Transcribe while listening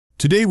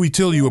Today we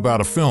tell you about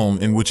a film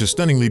in which a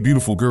stunningly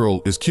beautiful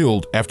girl is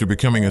killed after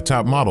becoming a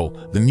top model,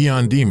 The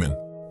Neon Demon.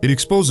 It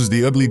exposes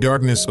the ugly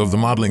darkness of the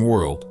modeling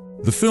world.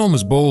 The film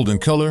is bold in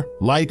color,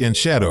 light and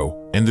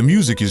shadow, and the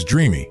music is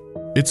dreamy.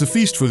 It's a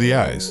feast for the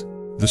eyes.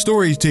 The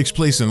story takes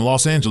place in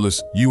Los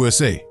Angeles,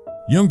 USA.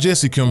 Young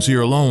Jessie comes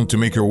here alone to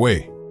make her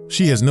way.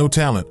 She has no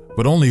talent,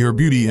 but only her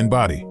beauty and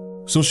body.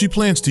 So she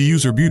plans to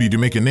use her beauty to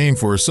make a name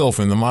for herself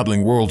in the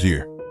modeling world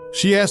here.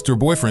 She asked her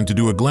boyfriend to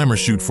do a glamour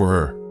shoot for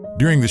her.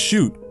 During the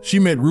shoot, she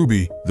met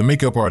Ruby, the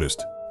makeup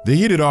artist. They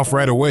hit it off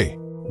right away.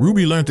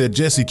 Ruby learned that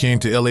Jessie came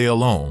to LA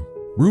alone.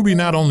 Ruby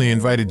not only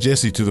invited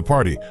Jessie to the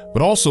party,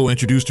 but also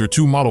introduced her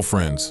two model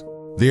friends.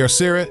 They are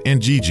Sarah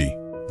and Gigi.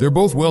 They're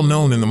both well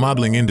known in the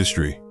modeling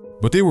industry,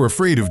 but they were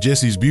afraid of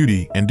Jessie's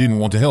beauty and didn't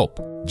want to help.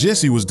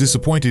 Jessie was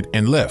disappointed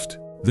and left.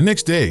 The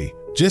next day,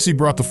 Jessie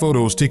brought the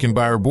photos taken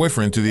by her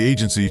boyfriend to the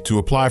agency to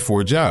apply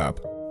for a job.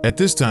 At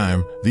this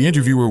time, the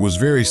interviewer was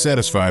very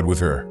satisfied with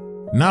her.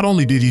 Not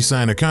only did he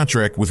sign a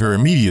contract with her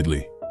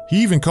immediately,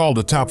 he even called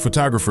a top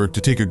photographer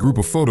to take a group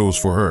of photos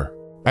for her.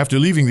 After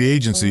leaving the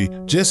agency,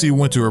 Jessie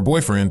went to her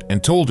boyfriend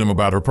and told him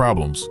about her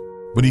problems.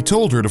 But he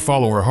told her to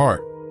follow her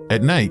heart.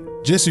 At night,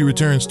 Jessie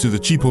returns to the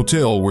cheap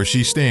hotel where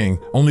she's staying,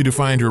 only to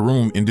find her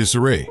room in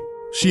disarray.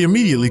 She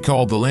immediately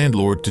called the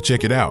landlord to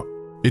check it out.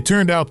 It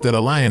turned out that a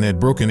lion had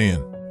broken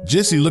in.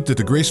 Jessie looked at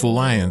the graceful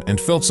lion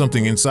and felt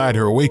something inside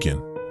her awaken.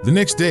 The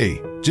next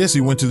day, Jessie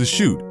went to the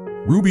shoot.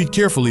 Ruby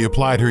carefully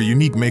applied her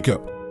unique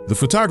makeup. The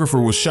photographer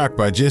was shocked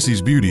by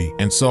Jessie's beauty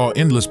and saw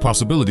endless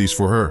possibilities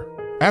for her.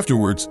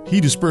 Afterwards,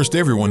 he dispersed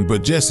everyone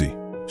but Jessie.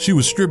 She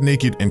was stripped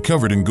naked and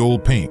covered in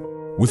gold paint.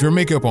 With her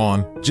makeup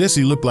on,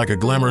 Jessie looked like a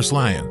glamorous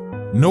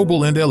lion,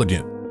 noble and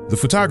elegant. The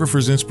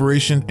photographer's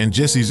inspiration and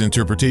Jessie's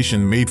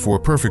interpretation made for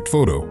a perfect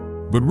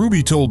photo. But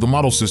Ruby told the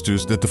model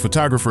sisters that the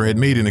photographer had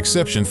made an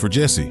exception for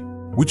Jessie,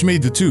 which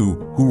made the two,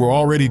 who were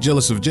already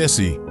jealous of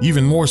Jessie,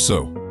 even more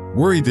so,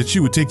 worried that she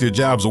would take their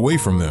jobs away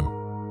from them.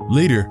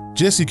 Later,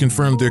 Jessie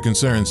confirmed their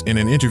concerns in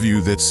an interview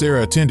that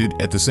Sarah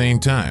attended at the same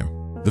time.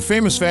 The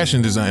famous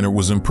fashion designer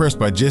was impressed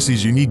by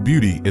Jessie's unique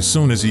beauty as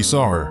soon as he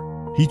saw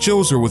her. He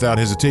chose her without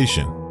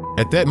hesitation.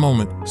 At that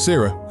moment,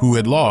 Sarah, who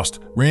had lost,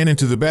 ran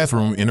into the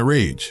bathroom in a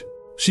rage.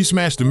 She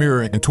smashed the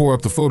mirror and tore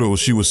up the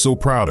photos she was so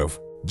proud of.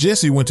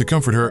 Jessie went to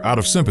comfort her out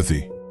of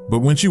sympathy, but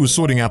when she was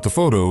sorting out the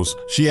photos,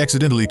 she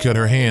accidentally cut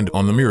her hand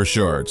on the mirror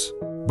shards.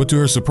 But to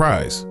her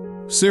surprise,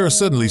 Sarah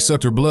suddenly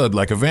sucked her blood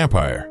like a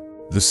vampire.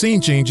 The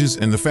scene changes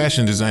and the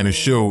fashion designer's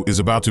show is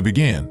about to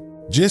begin.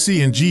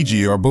 Jessie and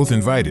Gigi are both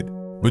invited,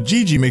 but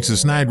Gigi makes a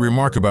snide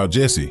remark about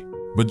Jessie.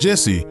 But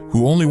Jessie,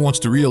 who only wants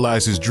to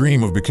realize his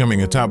dream of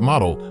becoming a top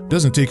model,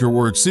 doesn't take her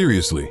words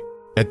seriously.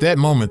 At that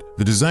moment,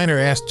 the designer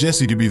asked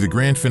Jessie to be the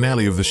grand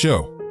finale of the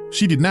show.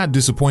 She did not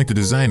disappoint the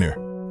designer.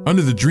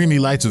 Under the dreamy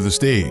lights of the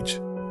stage,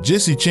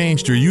 Jessie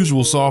changed her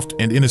usual soft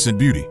and innocent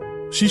beauty.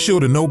 She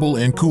showed a noble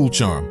and cool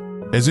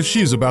charm, as if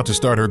she is about to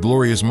start her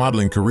glorious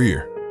modeling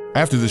career.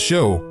 After the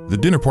show, the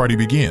dinner party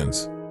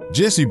begins.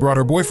 Jessie brought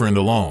her boyfriend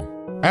along.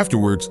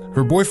 Afterwards,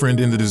 her boyfriend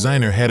and the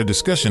designer had a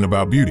discussion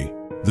about beauty.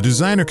 The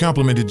designer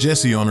complimented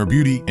Jessie on her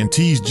beauty and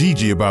teased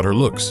Gigi about her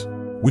looks,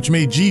 which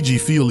made Gigi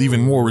feel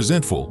even more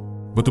resentful.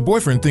 But the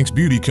boyfriend thinks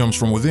beauty comes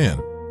from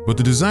within. But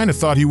the designer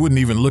thought he wouldn't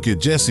even look at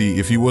Jessie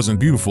if he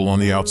wasn't beautiful on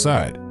the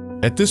outside.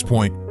 At this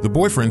point, the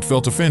boyfriend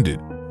felt offended.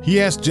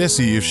 He asked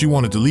Jessie if she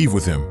wanted to leave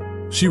with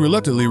him. She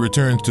reluctantly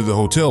returned to the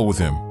hotel with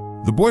him.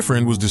 The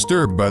boyfriend was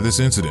disturbed by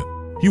this incident.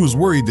 He was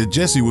worried that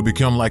Jessie would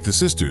become like the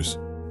sisters.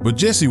 But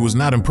Jessie was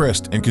not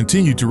impressed and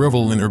continued to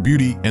revel in her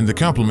beauty and the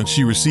compliments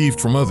she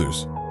received from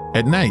others.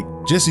 At night,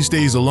 Jessie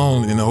stays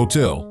alone in the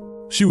hotel.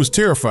 She was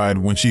terrified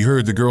when she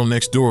heard the girl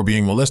next door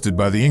being molested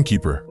by the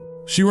innkeeper.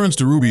 She runs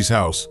to Ruby's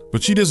house,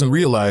 but she doesn't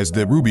realize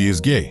that Ruby is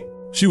gay.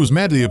 She was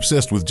madly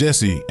obsessed with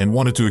Jessie and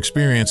wanted to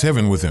experience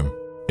heaven with him.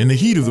 In the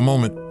heat of the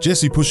moment,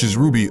 Jessie pushes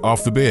Ruby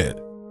off the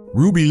bed.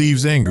 Ruby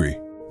leaves angry.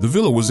 The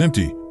villa was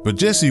empty, but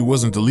Jessie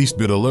wasn't the least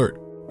bit alert.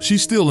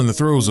 She's still in the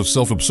throes of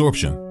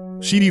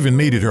self-absorption. She'd even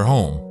made it her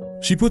home.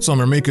 She puts on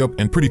her makeup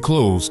and pretty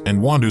clothes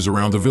and wanders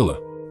around the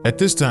villa. At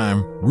this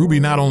time, Ruby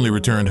not only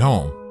returned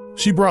home,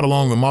 she brought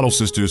along the model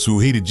sisters who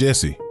hated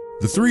Jessie.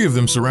 The three of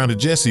them surrounded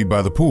Jessie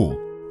by the pool.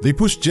 They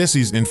pushed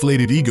Jessie's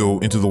inflated ego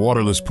into the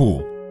waterless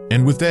pool.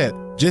 And with that,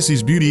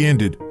 Jessie's beauty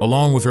ended,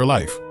 along with her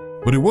life.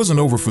 But it wasn't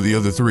over for the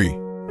other three.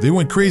 They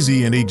went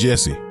crazy and ate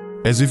Jessie,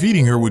 as if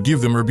eating her would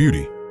give them her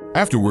beauty.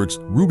 Afterwards,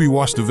 Ruby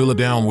washed the villa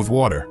down with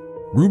water.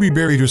 Ruby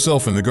buried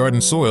herself in the garden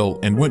soil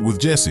and went with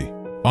Jessie.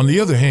 On the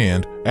other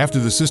hand, after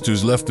the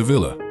sisters left the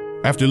villa,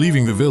 after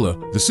leaving the villa,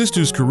 the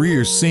sisters'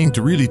 careers seemed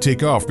to really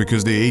take off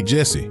because they ate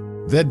Jessie.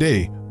 That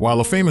day, while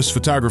a famous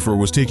photographer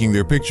was taking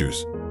their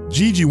pictures,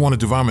 Gigi wanted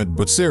to vomit,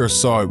 but Sarah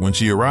saw it when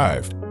she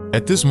arrived.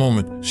 At this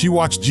moment, she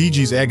watched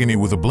Gigi's agony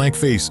with a blank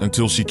face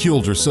until she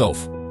killed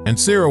herself, and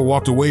Sarah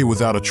walked away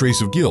without a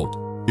trace of guilt.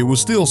 It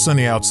was still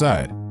sunny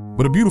outside,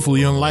 but a beautiful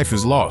young life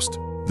is lost.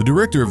 The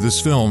director of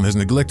this film has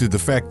neglected the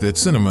fact that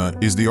cinema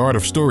is the art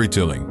of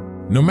storytelling.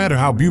 No matter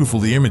how beautiful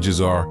the images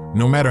are,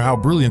 no matter how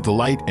brilliant the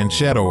light and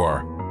shadow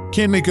are,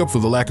 can't make up for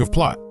the lack of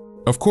plot.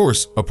 Of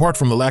course, apart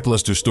from the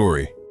lackluster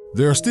story,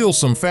 there are still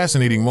some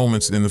fascinating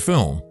moments in the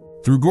film.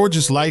 Through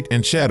gorgeous light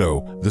and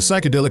shadow, the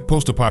psychedelic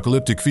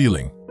post-apocalyptic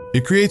feeling,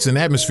 it creates an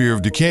atmosphere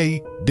of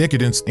decay,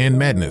 decadence, and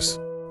madness.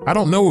 I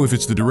don't know if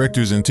it's the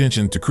director's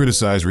intention to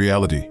criticize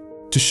reality,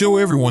 to show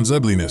everyone's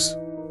ugliness,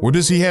 or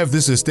does he have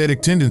this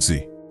aesthetic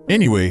tendency?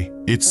 Anyway,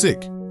 it's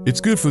sick.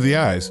 It's good for the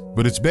eyes,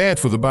 but it's bad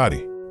for the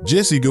body.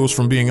 Jessie goes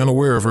from being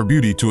unaware of her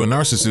beauty to a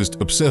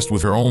narcissist obsessed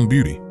with her own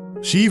beauty.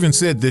 She even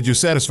said that you're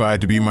satisfied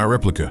to be my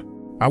replica.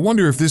 I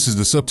wonder if this is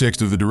the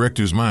subtext of the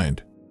director's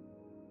mind.